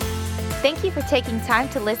Thank you for taking time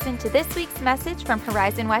to listen to this week's message from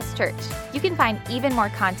Horizon West Church. You can find even more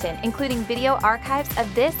content, including video archives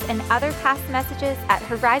of this and other past messages at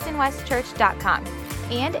horizonwestchurch.com.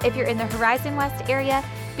 And if you're in the Horizon West area,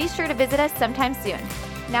 be sure to visit us sometime soon.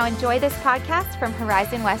 Now enjoy this podcast from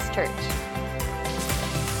Horizon West Church.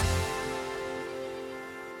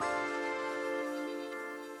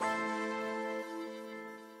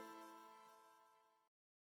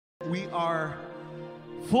 We are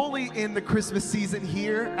fully in the Christmas season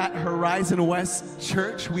here at Horizon West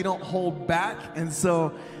Church. We don't hold back, and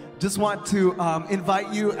so just want to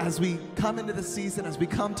invite you as we come into the season, as we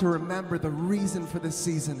come to remember the reason for this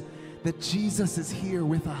season, that Jesus is here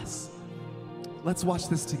with us. Let's watch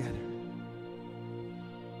this together.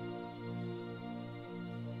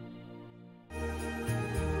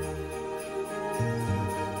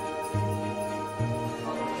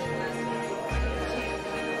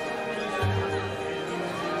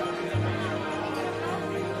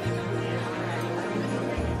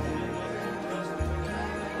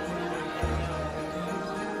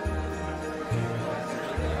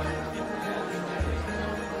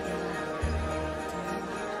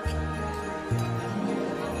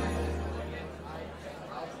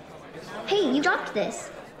 Hey, you dropped this.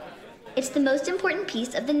 It's the most important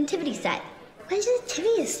piece of the nativity set. What is a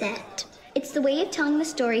nativity set? It's the way of telling the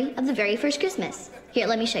story of the very first Christmas. Here,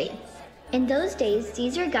 let me show you. In those days,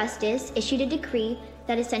 Caesar Augustus issued a decree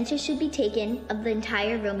that a census should be taken of the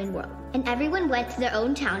entire Roman world, and everyone went to their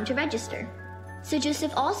own town to register. So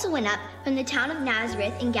Joseph also went up from the town of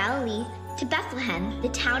Nazareth in Galilee to Bethlehem, the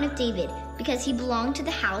town of David, because he belonged to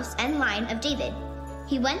the house and line of David.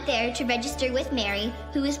 He went there to register with Mary,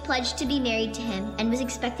 who was pledged to be married to him and was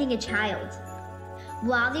expecting a child.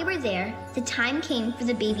 While they were there, the time came for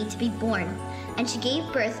the baby to be born, and she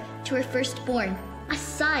gave birth to her firstborn, a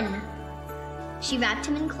son. She wrapped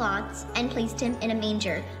him in cloths and placed him in a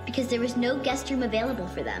manger because there was no guest room available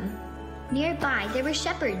for them. Nearby, there were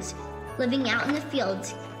shepherds living out in the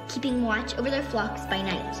fields, keeping watch over their flocks by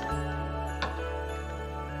night.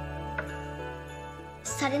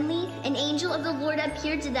 Suddenly, an angel of the Lord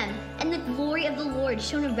appeared to them, and the glory of the Lord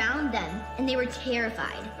shone around them, and they were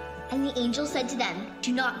terrified. And the angel said to them,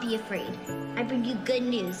 "Do not be afraid. I bring you good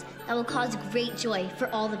news that will cause great joy for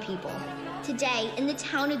all the people. Today, in the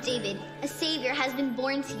town of David, a Savior has been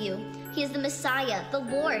born to you. He is the Messiah, the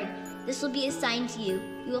Lord. This will be a sign to you.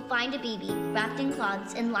 You will find a baby wrapped in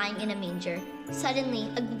cloths and lying in a manger." Suddenly,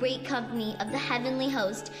 a great company of the heavenly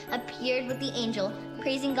host appeared with the angel,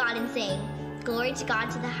 praising God and saying, "Glory to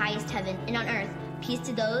God to the highest heaven, and on earth, peace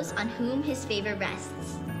to those on whom his favor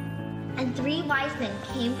rests." And 3 wise men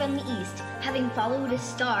came from the east, having followed a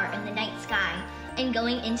star in the night sky. And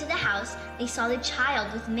going into the house, they saw the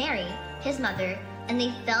child with Mary, his mother, and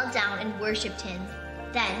they fell down and worshipped him.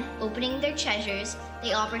 Then, opening their treasures,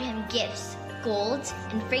 they offered him gifts, gold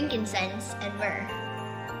and frankincense and myrrh.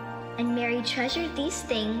 And Mary treasured these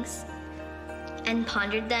things and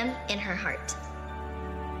pondered them in her heart.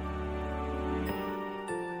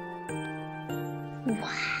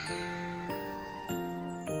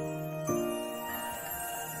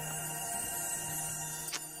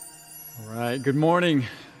 All right, good morning.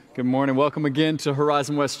 Good morning. Welcome again to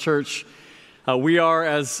Horizon West Church. We are,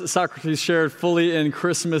 as Socrates shared, fully in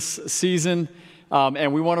Christmas season,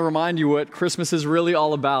 and we want to remind you what Christmas is really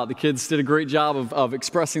all about. The kids did a great job of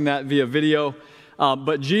expressing that via video,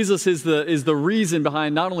 but Jesus is the reason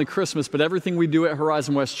behind not only Christmas, but everything we do at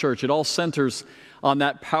Horizon West Church. It all centers on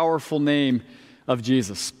that powerful name of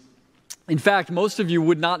Jesus. In fact, most of you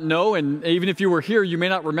would not know, and even if you were here, you may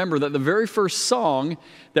not remember that the very first song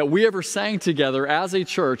that we ever sang together as a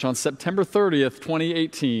church on September 30th,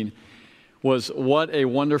 2018 was "What a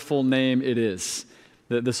Wonderful Name It Is,"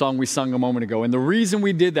 the song we sung a moment ago. And the reason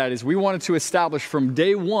we did that is we wanted to establish from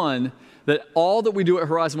day one that all that we do at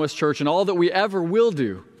Horizon West Church and all that we ever will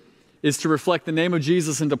do is to reflect the name of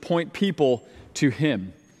Jesus and to point people to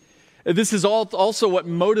Him. This is also what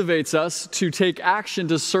motivates us to take action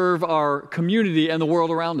to serve our community and the world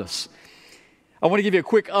around us. I want to give you a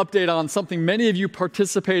quick update on something many of you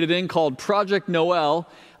participated in called Project Noel.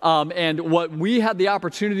 And what we had the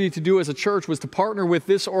opportunity to do as a church was to partner with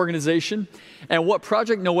this organization. And what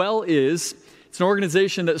Project Noel is, it's an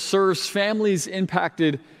organization that serves families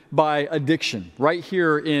impacted by addiction right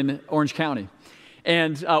here in Orange County.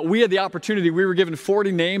 And we had the opportunity, we were given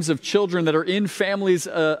 40 names of children that are in families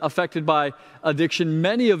affected by addiction.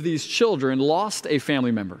 Many of these children lost a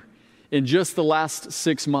family member in just the last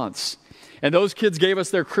 6 months. And those kids gave us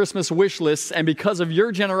their Christmas wish lists, and because of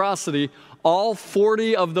your generosity, all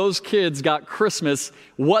 40 of those kids got Christmas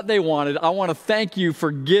what they wanted. I want to thank you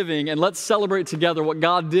for giving, and let's celebrate together what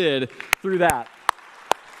God did through that.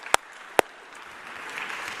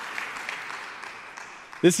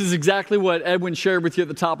 This is exactly what Edwin shared with you at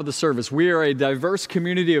the top of the service. We are a diverse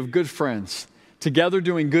community of good friends, together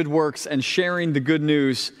doing good works and sharing the good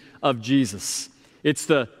news of Jesus. It's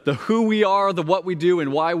the who we are, the what we do,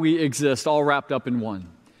 and why we exist, all wrapped up in one.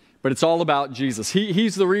 But it's all about Jesus.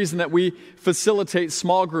 He's the reason that we facilitate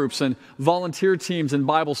small groups and volunteer teams and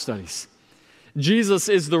Bible studies. Jesus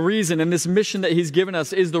is the reason, and this mission that he's given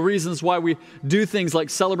us is the reasons why we do things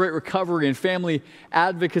like Celebrate Recovery and family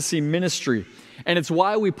advocacy ministry. And it's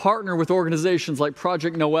why we partner with organizations like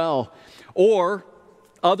Project Noel or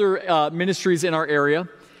other ministries in our area.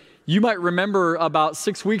 You might remember about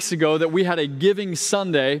 6 weeks ago that we had a Giving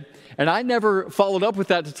Sunday, and I never followed up with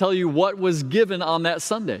that to tell you what was given on that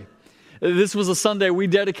Sunday. This was a Sunday we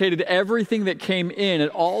dedicated everything that came in at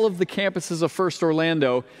all of the campuses of First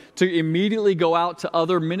Orlando to immediately go out to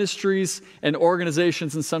other ministries and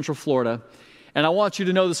organizations in Central Florida. And I want you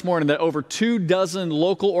to know this morning that over 24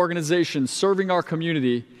 local organizations serving our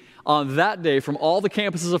community on that day from all the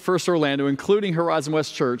campuses of First Orlando, including Horizon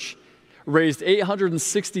West Church, raised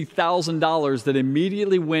 $860,000 that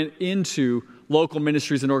immediately went into local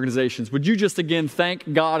ministries and organizations. Would you just again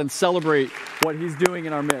thank God and celebrate what he's doing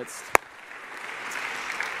in our midst?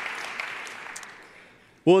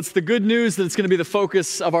 Well, it's the good news that it's going to be the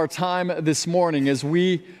focus of our time this morning as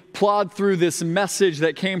we plod through this message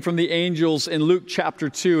that came from the angels in Luke chapter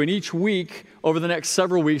 2. And each week, over the next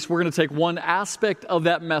several weeks, we're going to take one aspect of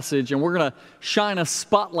that message and we're going to shine a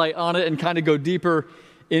spotlight on it and kind of go deeper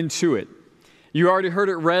into it. You already heard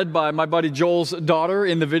it read by my buddy Joel's daughter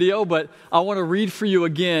in the video, but I want to read for you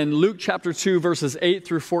again Luke chapter 2, verses 8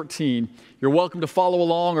 through 14. You're welcome to follow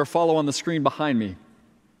along or follow on the screen behind me.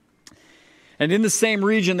 And in the same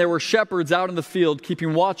region there were shepherds out in the field,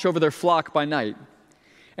 keeping watch over their flock by night.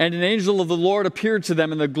 And an angel of the Lord appeared to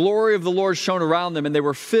them, and the glory of the Lord shone around them, and they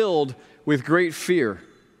were filled with great fear.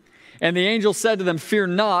 And the angel said to them, "Fear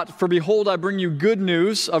not, for behold, I bring you good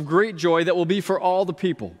news of great joy that will be for all the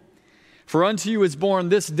people. For unto you is born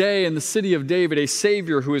this day in the city of David a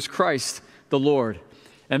Savior who is Christ the Lord.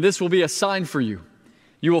 And this will be a sign for you.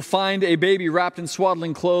 You will find a baby wrapped in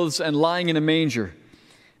swaddling clothes and lying in a manger."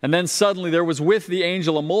 And then suddenly there was with the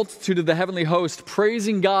angel a multitude of the heavenly host,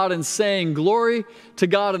 praising God and saying, "Glory to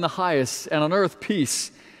God in the highest, and on earth peace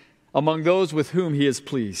among those with whom he is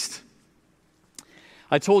pleased."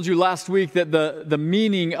 I told you last week that the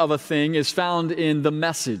meaning of a thing is found in the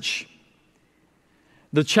message.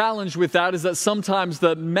 The challenge with that is that sometimes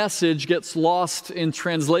the message gets lost in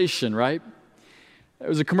translation, right? There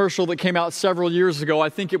was a commercial that came out several years ago. I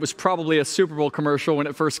think it was probably a Super Bowl commercial when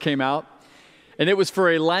it first came out. And it was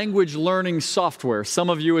for a language learning software. Some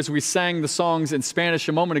of you, as we sang the songs in Spanish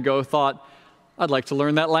a moment ago, thought, "I'd like to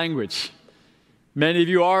learn that language." Many of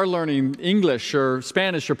you are learning English or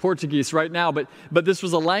Spanish or Portuguese right now, but this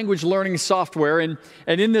was a language learning software. And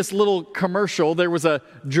in this little commercial, there was a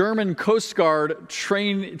German Coast Guard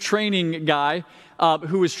training guy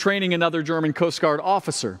who was training another German Coast Guard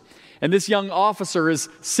officer. And this young officer is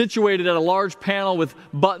situated at a large panel with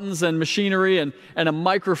buttons and machinery and a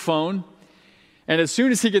microphone. And as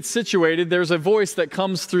soon as he gets situated, there's a voice that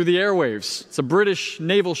comes through the airwaves. It's a British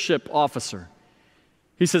naval ship officer.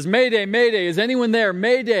 He says, "Mayday, Mayday, is anyone there?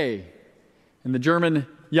 Mayday." And the German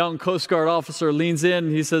young Coast Guard officer leans in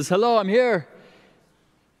and he says, "Hello, I'm here."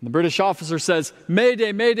 And the British officer says,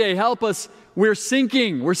 "Mayday, Mayday, help us, we're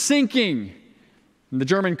sinking, we're sinking." And the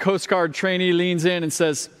German Coast Guard trainee leans in and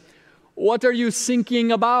says, "What are you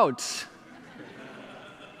sinking about?"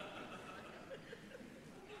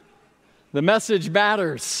 The message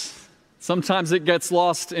matters. Sometimes it gets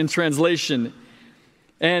lost in translation.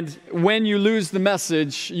 And when you lose the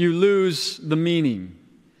message, you lose the meaning.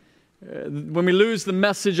 When we lose the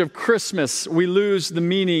message of Christmas, we lose the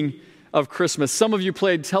meaning of Christmas. Some of you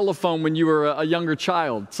played telephone when you were a younger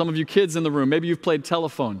child. Some of you kids in the room, maybe you've played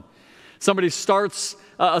telephone. Somebody starts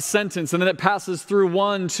a sentence and then it passes through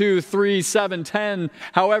 1, 2, 3, 7, 10,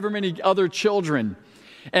 however many other children.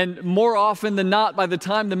 And more often than not, by the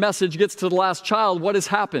time the message gets to the last child, what has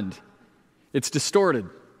happened? It's distorted.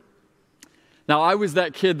 Now, I was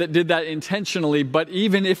that kid that did that intentionally, but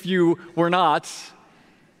even if you were not,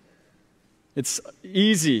 it's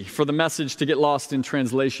easy for the message to get lost in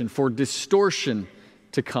translation, for distortion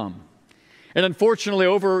to come. And unfortunately,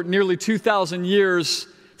 over nearly 2,000 years,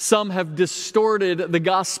 some have distorted the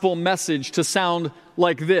gospel message to sound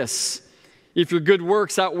like this: if your good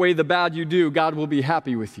works outweigh the bad you do, God will be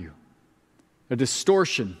happy with you. a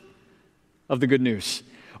distortion of the good news.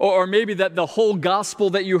 Or maybe that the whole gospel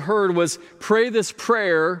that you heard was pray this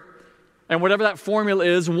prayer, and whatever that formula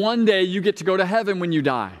is, one day you get to go to heaven when you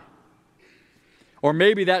die. Or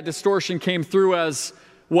maybe that distortion came through as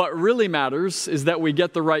what really matters is that we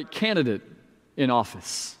get the right candidate in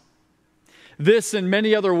office. This and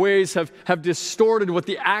many other ways have distorted what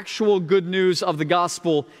the actual good news of the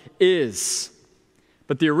gospel is.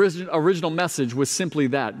 But the original message was simply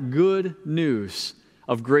that, good news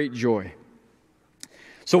of great joy.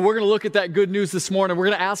 So we're going to look at that good news this morning. We're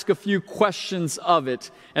going to ask a few questions of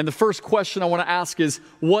it. And the first question I want to ask is,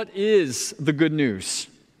 what is the good news?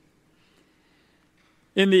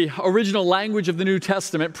 In the original language of the New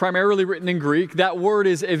Testament, primarily written in Greek, that word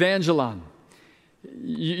is evangelon.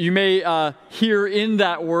 You may hear in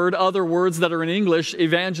that word other words that are in English,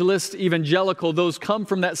 evangelist, evangelical. Those come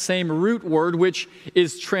from that same root word, which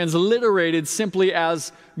is transliterated simply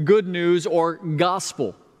as good news or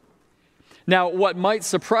gospel. Now, what might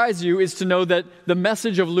surprise you is to know that the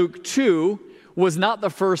message of Luke 2 was not the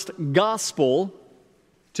first gospel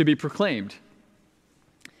to be proclaimed.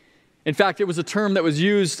 In fact, it was a term that was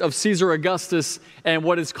used of Caesar Augustus and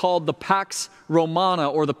what is called the Pax Romana,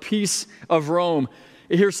 or the Peace of Rome.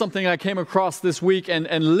 Here's something I came across this week, and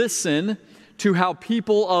listen to how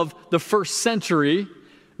people of the first century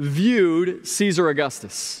viewed Caesar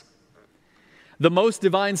Augustus. The most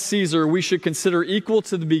divine Caesar we should consider equal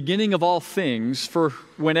to the beginning of all things, for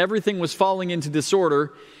when everything was falling into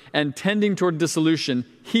disorder and tending toward dissolution,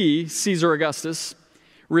 he, Caesar Augustus,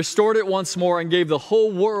 restored it once more and gave the whole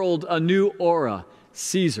world a new aura,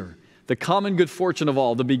 Caesar, the common good fortune of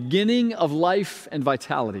all, the beginning of life and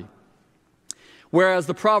vitality. Whereas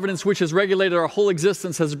the providence which has regulated our whole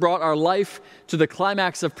existence has brought our life to the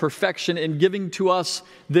climax of perfection in giving to us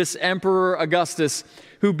this Emperor Augustus,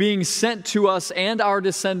 who being sent to us and our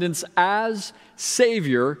descendants as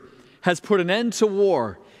Savior, has put an end to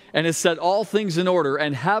war and has set all things in order,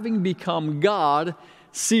 and having become God,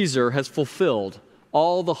 Caesar has fulfilled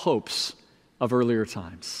all the hopes of earlier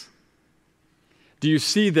times. Do you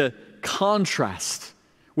see the contrast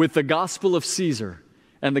with the gospel of Caesar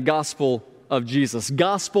and the gospel of Jesus?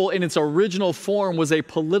 Gospel in its original form was a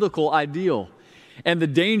political ideal. And the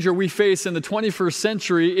danger we face in the 21st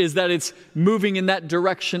century is that it's moving in that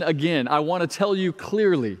direction again. I want to tell you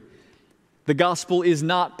clearly, the gospel is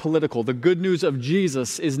not political. The good news of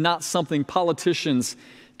Jesus is not something politicians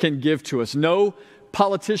can give to us. No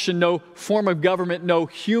politician, no form of government, no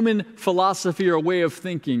human philosophy or way of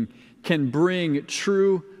thinking can bring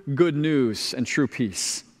true good news and true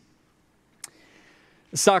peace.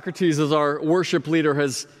 Socrates, as our worship leader,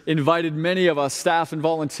 has invited many of us, staff and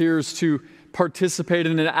volunteers, to participate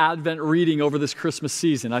in an Advent reading over this Christmas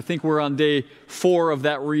season. I think we're on day 4 of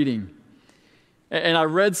that reading. And I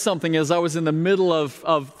read something as I was in the middle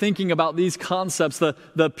of thinking about these concepts,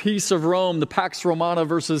 the peace of Rome, the Pax Romana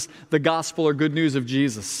versus the gospel or good news of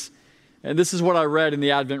Jesus. And this is what I read in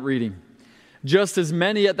the Advent reading. Just as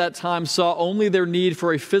many at that time saw only their need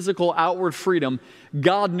for a physical outward freedom,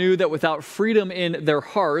 God knew that without freedom in their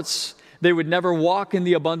hearts, they would never walk in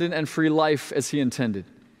the abundant and free life as He intended.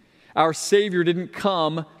 Our Savior didn't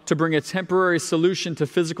come to bring a temporary solution to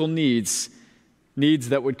physical needs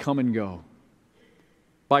that would come and go.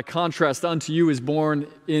 By contrast, unto you is born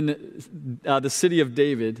in the city of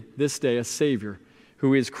David this day a Savior,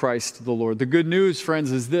 who is Christ the Lord. The good news,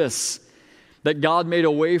 friends, is this, that God made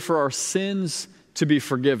a way for our sins to be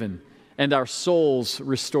forgiven and our souls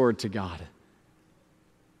restored to God.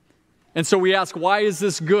 And so we ask, why is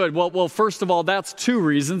this good? Well, first of all, that's 2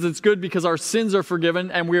 reasons. It's good because our sins are forgiven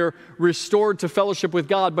and we're restored to fellowship with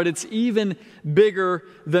God, but it's even bigger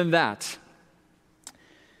than that.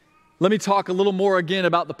 Let me talk a little more again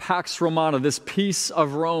about the Pax Romana, this peace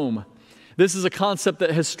of Rome. This is a concept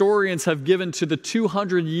that historians have given to the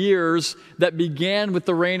 200 years that began with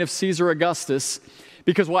the reign of Caesar Augustus,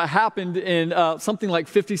 because what happened in something like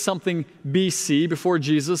 50-something BC, before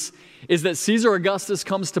Jesus, is that Caesar Augustus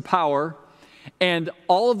comes to power, and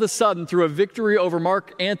all of a sudden, through a victory over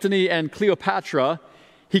Mark Antony and Cleopatra,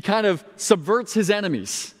 he kind of subverts his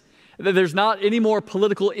enemies. There's not any more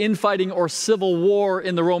political infighting or civil war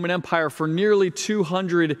in the Roman Empire for nearly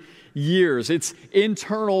 200 years. It's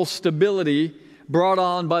internal stability brought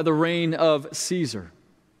on by the reign of Caesar.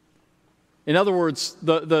 In other words,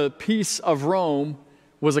 the peace of Rome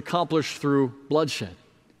was accomplished through bloodshed.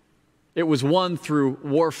 It was won through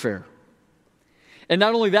warfare. And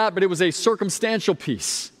not only that, but it was a circumstantial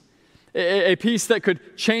peace. A peace that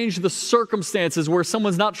could change the circumstances, where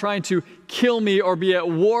someone's not trying to kill me or be at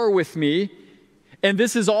war with me. And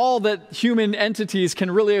this is all that human entities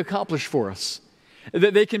can really accomplish for us.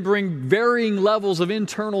 That they can bring varying levels of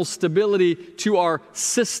internal stability to our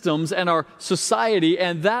systems and our society,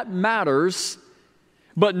 and that matters.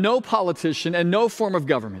 But no politician and no form of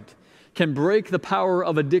government can break the power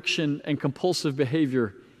of addiction and compulsive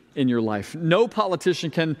behavior in your life. No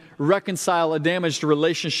politician can reconcile a damaged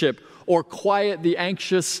relationship or quiet the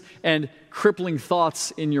anxious and crippling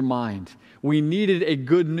thoughts in your mind. We needed a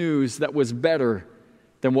good news that was better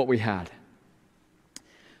than what we had.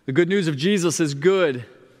 The good news of Jesus is good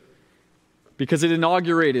because it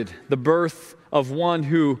inaugurated the birth of one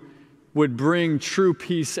who would bring true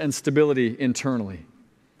peace and stability internally.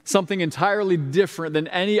 Something entirely different than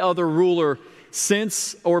any other ruler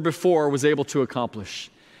since or before was able to accomplish.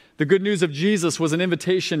 The good news of Jesus was an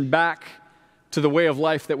invitation back to the way of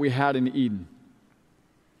life that we had in Eden.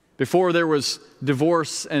 Before there was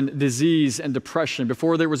divorce and disease and depression,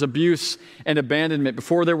 before there was abuse and abandonment,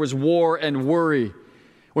 before there was war and worry,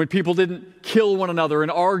 when people didn't kill one another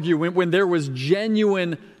and argue, when there was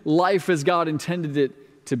genuine life as God intended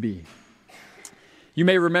it to be. You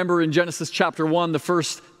may remember in Genesis chapter 1, the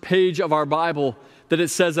first page of our Bible, that it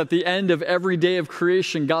says at the end of every day of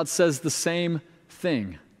creation, God says the same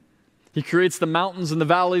thing. He creates the mountains and the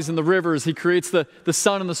valleys and the rivers. He creates the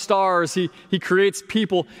sun and the stars. He creates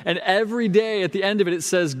people. And every day at the end of it, it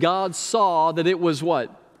says God saw that it was what?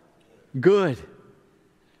 Good.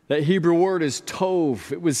 That Hebrew word is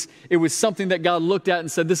tov. It was something that God looked at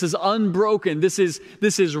and said, this is unbroken. This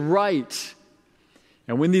is right.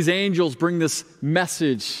 And when these angels bring this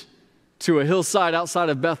message to a hillside outside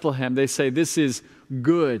of Bethlehem, they say, this is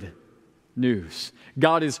good news.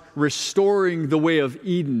 God is restoring the way of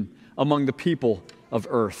Eden among the people of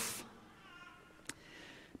earth.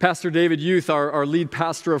 Pastor David Youth, our lead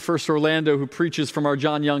pastor of First Orlando, who preaches from our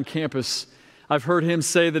John Young campus, I've heard him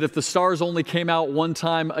say that if the stars only came out one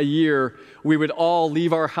time a year, we would all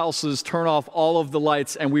leave our houses, turn off all of the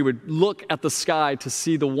lights, and we would look at the sky to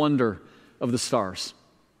see the wonder of the stars.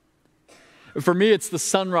 For me, it's the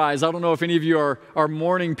sunrise. I don't know if any of you are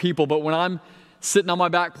morning people, but when I'm sitting on my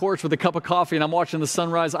back porch with a cup of coffee and I'm watching the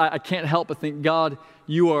sunrise, I can't help but think, God,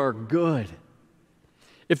 you are good.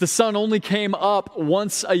 If the sun only came up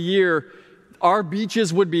once a year, our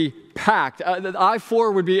beaches would be packed. The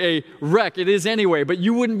I-4 would be a wreck. It is anyway, but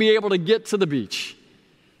you wouldn't be able to get to the beach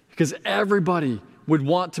because everybody would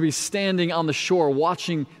want to be standing on the shore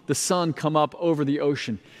watching the sun come up over the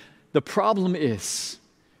ocean. The problem is,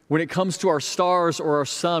 when it comes to our stars or our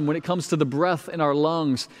sun, when it comes to the breath in our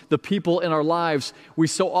lungs, the people in our lives, we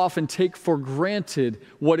so often take for granted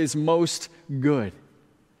what is most good.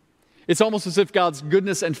 It's almost as if God's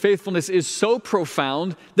goodness and faithfulness is so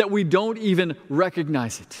profound that we don't even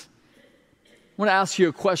recognize it. I want to ask you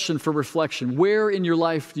a question for reflection. Where in your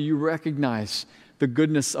life do you recognize the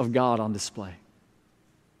goodness of God on display?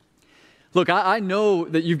 Look, I know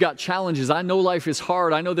that you've got challenges. I know life is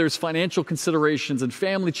hard. I know there's financial considerations and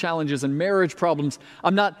family challenges and marriage problems.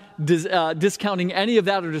 I'm not discounting any of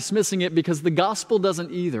that or dismissing it because the gospel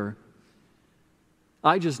doesn't either.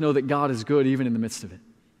 I just know that God is good even in the midst of it.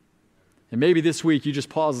 And maybe this week you just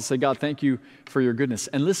pause and say, God, thank you for your goodness.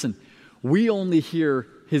 And listen, we only hear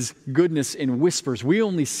his goodness in whispers. We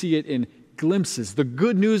only see it in glimpses. The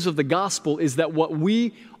good news of the gospel is that what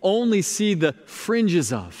we only see the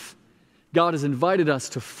fringes of, God has invited us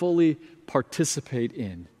to fully participate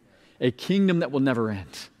in a kingdom that will never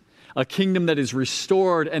end, a kingdom that is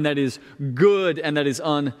restored and that is good and that is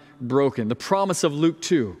unbroken. The promise of Luke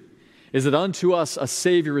 2 is that unto us a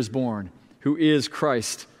Savior is born, who is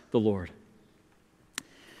Christ the Lord.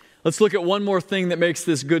 Let's look at one more thing that makes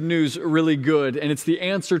this good news really good, and it's the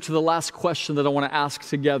answer to the last question that I want to ask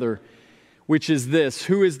together, which is this: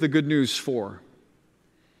 who is the good news for?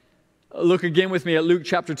 Look again with me at Luke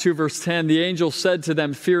chapter 2, verse 10. The angel said to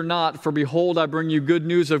them, "Fear not, for behold, I bring you good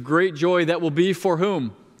news of great joy that will be for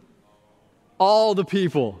whom? All the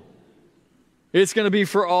people." It's going to be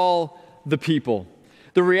for all the people.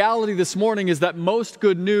 The reality this morning is that most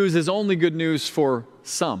good news is only good news for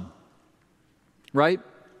some, right?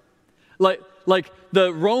 Like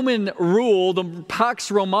the Roman rule, the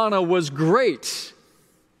Pax Romana was great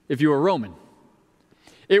if you were Roman.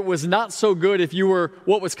 It was not so good if you were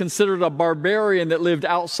what was considered a barbarian that lived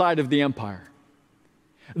outside of the empire.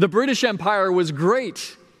 The British Empire was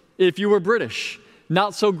great if you were British.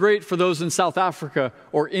 Not so great for those in South Africa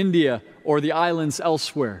or India or the islands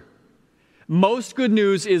elsewhere. Most good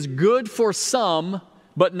news is good for some,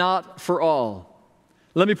 but not for all.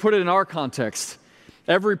 Let me put it in our context.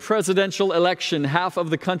 Every presidential election, half of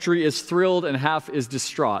the country is thrilled and half is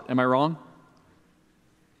distraught. Am I wrong?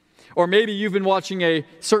 Or maybe you've been watching a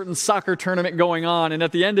certain soccer tournament going on, and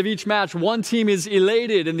at the end of each match, one team is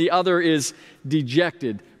elated and the other is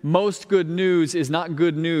dejected. Most good news is not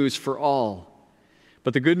good news for all.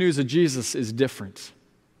 But the good news of Jesus is different.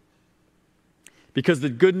 Because the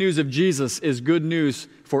good news of Jesus is good news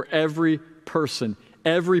for every person.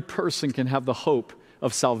 Every person can have the hope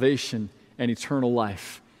of salvation and eternal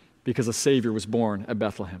life because a Savior was born at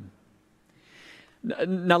Bethlehem.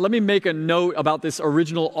 Now, let me make a note about this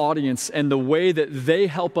original audience and the way that they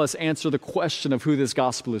help us answer the question of who this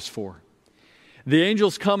gospel is for. The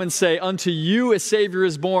angels come and say, "Unto you a Savior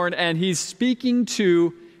is born," and he's speaking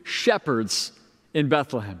to shepherds in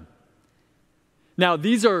Bethlehem. Now,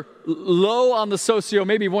 these are low on the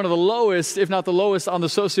maybe one of the lowest, if not the lowest, on the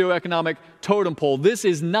socioeconomic totem pole. This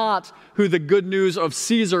is not who the good news of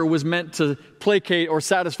Caesar was meant to placate or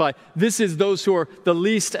satisfy. This is those who are the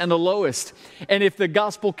least and the lowest. And if the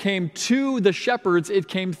gospel came to the shepherds, it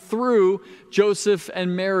came through Joseph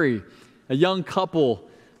and Mary, a young couple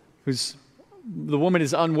the woman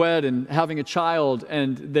is unwed and having a child,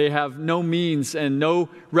 and they have no means and no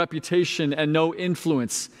reputation and no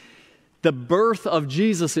influence. The birth of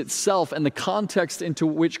Jesus itself and the context into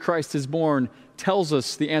which Christ is born tells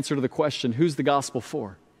us the answer to the question, who's the gospel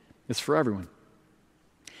for? It's for everyone.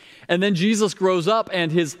 And then Jesus grows up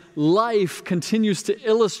and his life continues to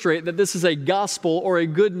illustrate that this is a gospel or a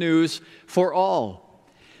good news for all.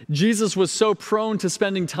 Jesus was so prone to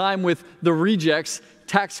spending time with the rejects,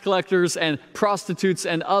 tax collectors and prostitutes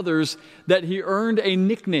and others, that he earned a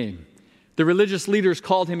nickname. The religious leaders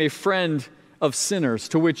called him a friend of sinners,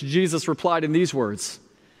 to which Jesus replied in these words,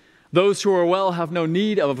 "Those who are well have no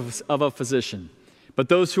need of a physician, but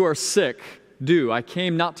those who are sick do. I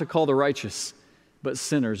came not to call the righteous, but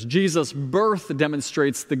sinners." Jesus' birth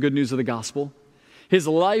demonstrates the good news of the gospel. His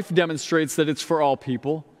life demonstrates that it's for all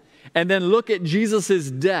people. And then look at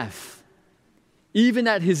Jesus' death. Even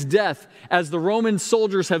at his death, as the Roman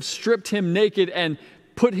soldiers have stripped him naked and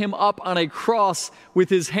put him up on a cross with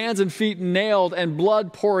his hands and feet nailed and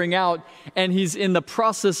blood pouring out, and he's in the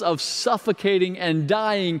process of suffocating and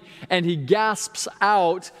dying, and he gasps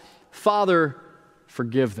out, "Father,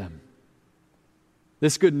 forgive them."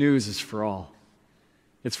 This good news is for all.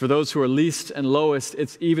 It's for those who are least and lowest.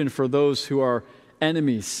 It's even for those who are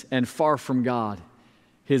enemies and far from God.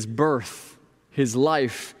 His birth, his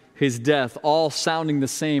life, his death, all sounding the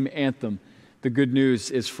same anthem. The good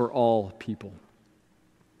news is for all people.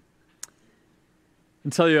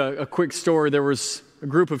 I'll tell you a quick story. There was a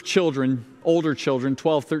group of children, older children,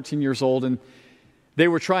 12, 13 years old, and they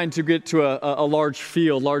were trying to get to a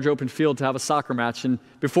large open field to have a soccer match. And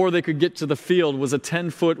before they could get to the field was a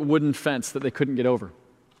 10-foot wooden fence that they couldn't get over.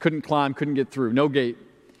 Couldn't climb, couldn't get through, no gate.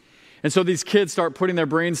 And so these kids start putting their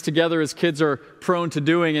brains together, as kids are prone to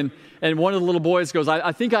doing. And one of the little boys goes,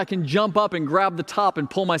 I think I can jump up and grab the top and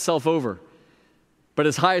pull myself over. But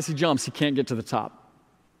as high as he jumps, he can't get to the top.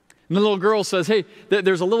 And the little girl says, "Hey,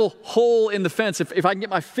 there's a little hole in the fence. If I can get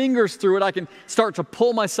my fingers through it, I can start to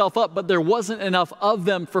pull myself up." But there wasn't enough of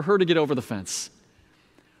them for her to get over the fence.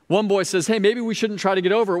 One boy says, "Hey, maybe we shouldn't try to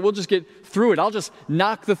get over it. We'll just get through it. I'll just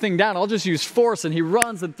knock the thing down. I'll just use force." And he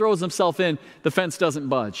runs and throws himself in. The fence doesn't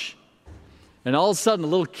budge. And all of a sudden, a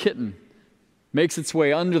little kitten makes its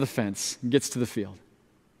way under the fence and gets to the field.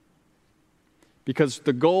 Because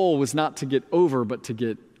the goal was not to get over, but to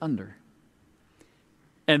get under.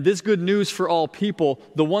 And this good news for all people,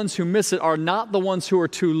 the ones who miss it are not the ones who are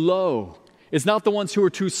too low. It's not the ones who are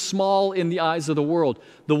too small in the eyes of the world.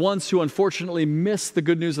 The ones who unfortunately miss the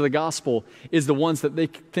good news of the gospel is the ones that they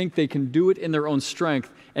think they can do it in their own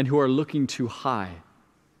strength and who are looking too high.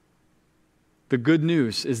 The good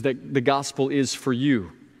news is that the gospel is for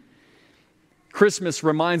you. Christmas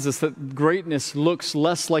reminds us that greatness looks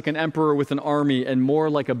less like an emperor with an army and more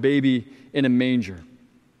like a baby in a manger.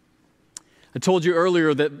 I told you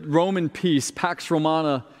earlier that Roman peace, Pax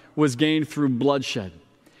Romana, was gained through bloodshed.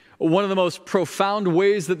 One of the most profound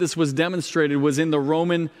ways that this was demonstrated was in the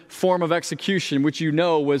Roman form of execution, which you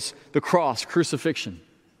know was the cross, crucifixion.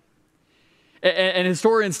 And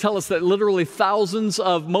historians tell us that literally thousands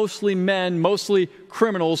of mostly men, mostly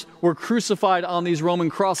criminals, were crucified on these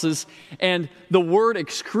Roman crosses. And the word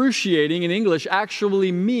excruciating in English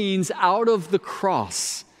actually means out of the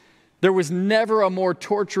cross. There was never a more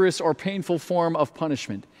torturous or painful form of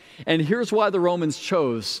punishment. And here's why the Romans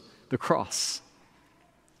chose the cross.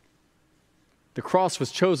 The cross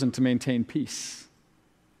was chosen to maintain peace.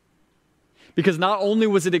 Because not only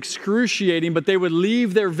was it excruciating, but they would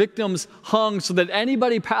leave their victims hung so that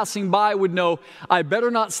anybody passing by would know, I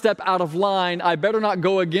better not step out of line, I better not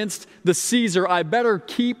go against the Caesar, I better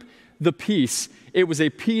keep the peace. It was a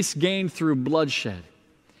peace gained through bloodshed.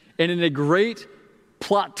 And in a great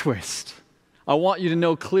plot twist, I want you to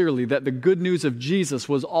know clearly that the good news of Jesus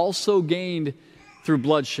was also gained through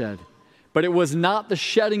bloodshed. But it was not the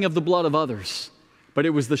shedding of the blood of others, but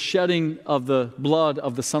it was the shedding of the blood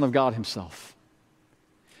of the Son of God himself.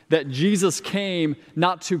 That Jesus came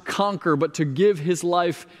not to conquer, but to give his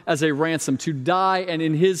life as a ransom, to die, and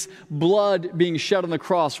in his blood being shed on the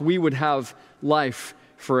cross, we would have life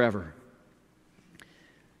forever.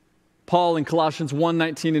 Paul in Colossians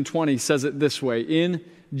 1:19 and 20 says it this way: in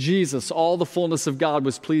Jesus, all the fullness of God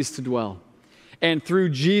was pleased to dwell, and through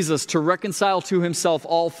Jesus to reconcile to himself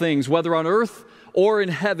all things, whether on earth or in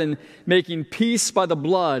heaven, making peace by the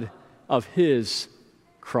blood of his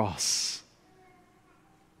cross.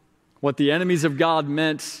 What the enemies of God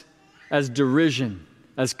meant as derision,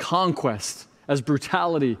 as conquest, as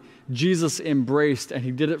brutality, Jesus embraced, and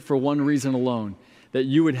he did it for one reason alone: that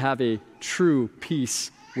you would have a true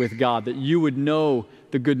peace with God, that you would know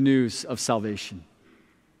the good news of salvation.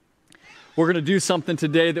 We're going to do something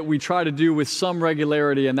today that we try to do with some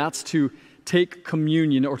regularity, and that's to take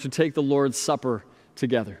communion, or to take the Lord's Supper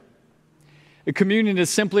together. A communion is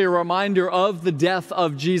simply a reminder of the death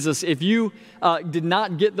of Jesus. If you did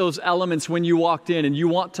not get those elements when you walked in and you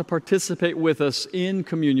want to participate with us in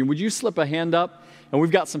communion, would you slip a hand up? And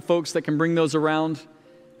we've got some folks that can bring those around.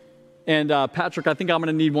 And Patrick, I think I'm going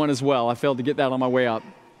to need one as well. I failed to get that on my way up.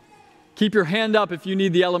 Keep your hand up if you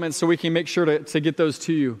need the elements so we can make sure to get those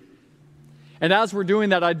to you. And as we're doing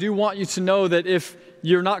that, I do want you to know that if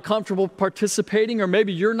you're not comfortable participating, or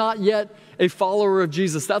maybe you're not yet a follower of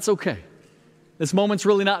Jesus, that's okay. This moment's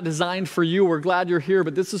really not designed for you. We're glad you're here,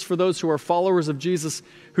 but this is for those who are followers of Jesus,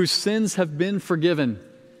 whose sins have been forgiven,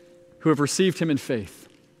 who have received him in faith.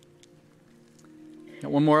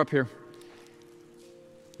 Got one more up here.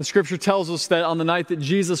 The scripture tells us that on the night that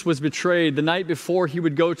Jesus was betrayed, the night before he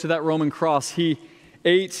would go to that Roman cross, he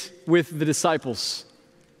ate with the disciples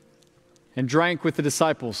and drank with the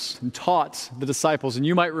disciples and taught the disciples. And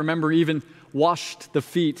you might remember even washed the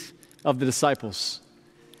feet of the disciples.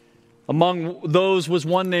 Among those was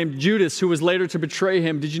one named Judas, who was later to betray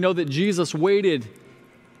him. Did you know that Jesus waited,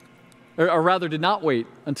 or rather did not wait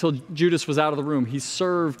until Judas was out of the room? He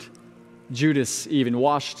served Judas, even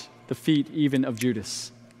washed the feet even of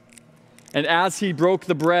Judas. And as he broke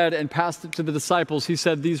the bread and passed it to the disciples, he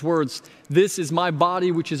said these words: "This is my body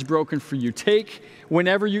which is broken for you. Take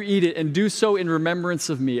whenever you eat it, and do so in remembrance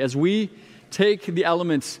of me." As we take the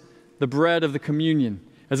elements, the bread of the communion,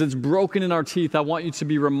 as it's broken in our teeth, I want you to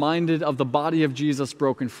be reminded of the body of Jesus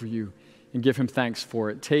broken for you and give him thanks for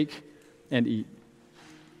it. Take and eat.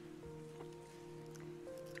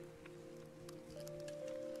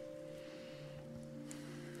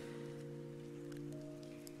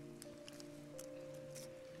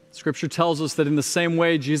 Scripture tells us that in the same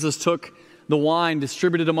way Jesus took the wine,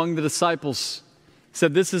 distributed among the disciples,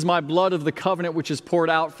 said, "This is my blood of the covenant which is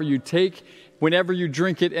poured out for you. Take whenever you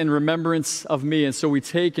drink it in remembrance of me." And so we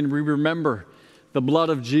take and we remember the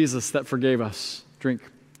blood of Jesus that forgave us. Drink.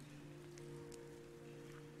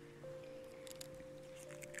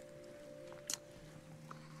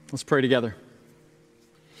 Let's pray together.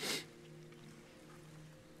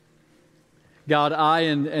 God, I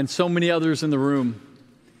and so many others in the room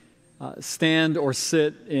stand or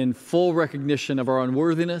sit in full recognition of our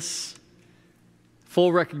unworthiness,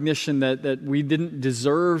 full recognition that we didn't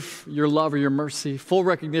deserve your love or your mercy, full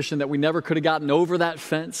recognition that we never could have gotten over that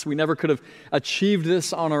fence, we never could have achieved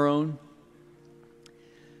this on our own.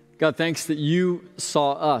 God, thanks that you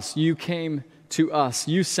saw us, you came to us,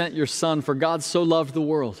 you sent your Son, for God so loved the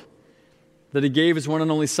world that he gave his one and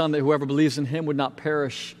only Son, that whoever believes in him would not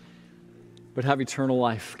perish, but have eternal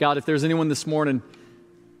life. God, if there's anyone this morning,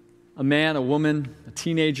 a man, a woman, a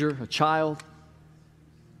teenager, a child,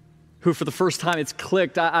 who for the first time it's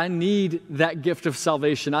clicked, I need that gift of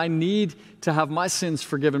salvation. I need to have my sins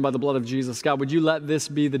forgiven by the blood of Jesus. God, would you let this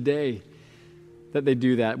be the day that they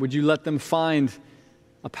do that? Would you let them find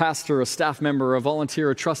a pastor, a staff member, a volunteer,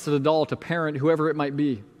 a trusted adult, a parent, whoever it might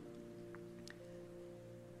be?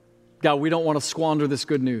 God, we don't want to squander this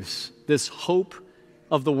good news, this hope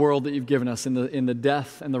of the world that you've given us in the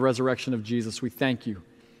death and the resurrection of Jesus. We thank you.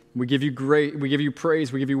 We give you we give you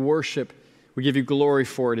praise, we give you worship, we give you glory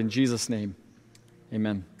for it in Jesus' name.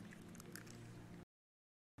 Amen.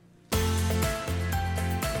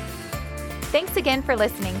 Thanks again for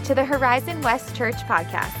listening to the Horizon West Church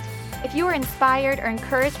podcast. If you were inspired or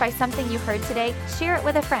encouraged by something you heard today, share it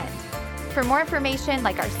with a friend. For more information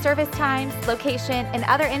like our service times, location, and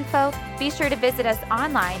other info, be sure to visit us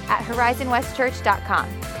online at horizonwestchurch.com.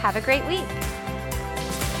 Have a great week.